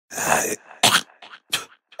Oh,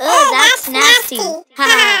 that's nasty.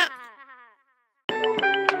 Ha.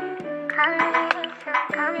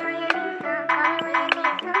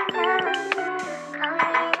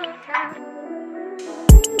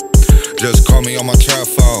 Just call me on my trap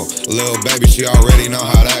phone. Lil' baby, she already know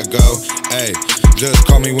how that go. Ayy, just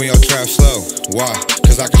call me when your trap slow. Why?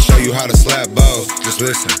 Cause I can show you how to slap bows. Just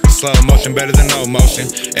listen, slow motion better than no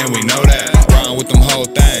motion, and we know that. Riding with them whole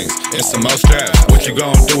things, it's the most straps. What you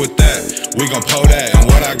gon' do with that? We gon' pull that. And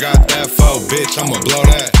what I got that for, bitch, I'ma blow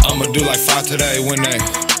that. I'ma do like 5 today when they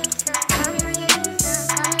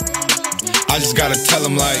I just gotta tell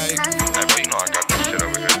them like, hey, bro, you know I got that shit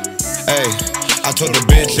over here. Hey, I told the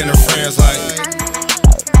bitch and her friends like,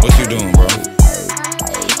 what you doing, bro?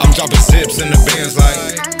 I'm dropping zips in the Benz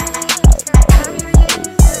like,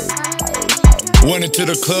 went into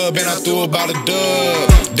the club and I threw about a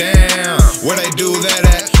dub. Damn, where they do that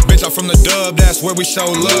at? Bitch, I'm from the dub, that's where we show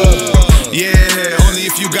love. Yeah, only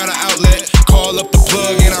if you got an outlet. Call up the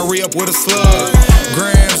plug and I re-up with a slug.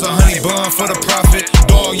 Grams of honey bun for the profit.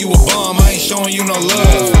 Dog, you a bum, I ain't showing you no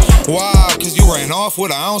love. Why? Cause you ran off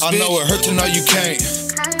with an ounce, bitch. I know it hurt to know you can't.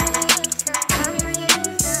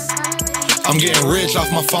 I'm getting rich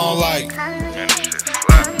off my phone like,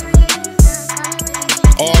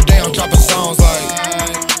 all day I'm dropping songs like,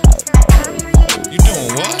 you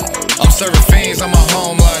doing what? I'm serving fiends on my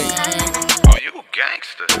home like, oh, you a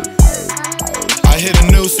gangster. I hit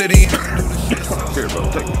a new city.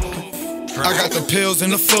 I got the pills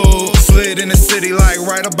and the food. Slid in the city like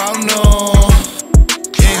right about noon.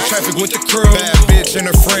 In traffic with the crew. Bad bitch and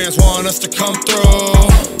her friends want us to come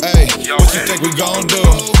through. Hey, what you think we gon' do?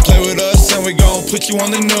 Play with us and we gon' put you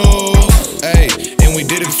on the news. Hey, and we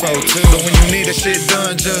did it before too. So when you need a shit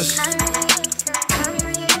done, just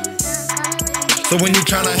so when you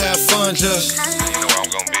tryna have fun, just you know where I'm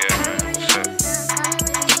gonna be at, man. What's up?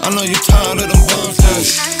 I know you tired of them bums,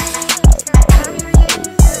 just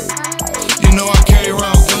you know I carry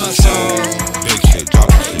around guns, so big shit,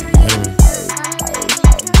 talking shit, you hear me?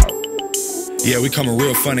 Yeah, we coming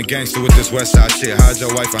real fun and gangster with this west side shit. Hide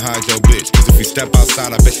your wife and hide your bitch. Cause if we step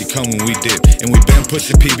outside, I bet she come when we dip. And we been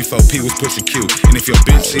pushing P before P was pushing Q. And if your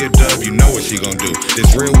bitch see a dub, you know what she gon' do.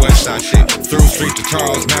 This real west side shit. Through street to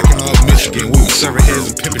Charles, Mackinac, Michigan. We was serving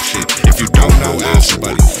heads and pimpin' shit. If you don't know, ask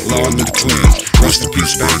somebody. Law of the twins. Rest in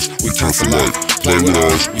peace, banks. We talk for life. Play with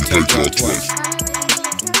us, we take y'all twice.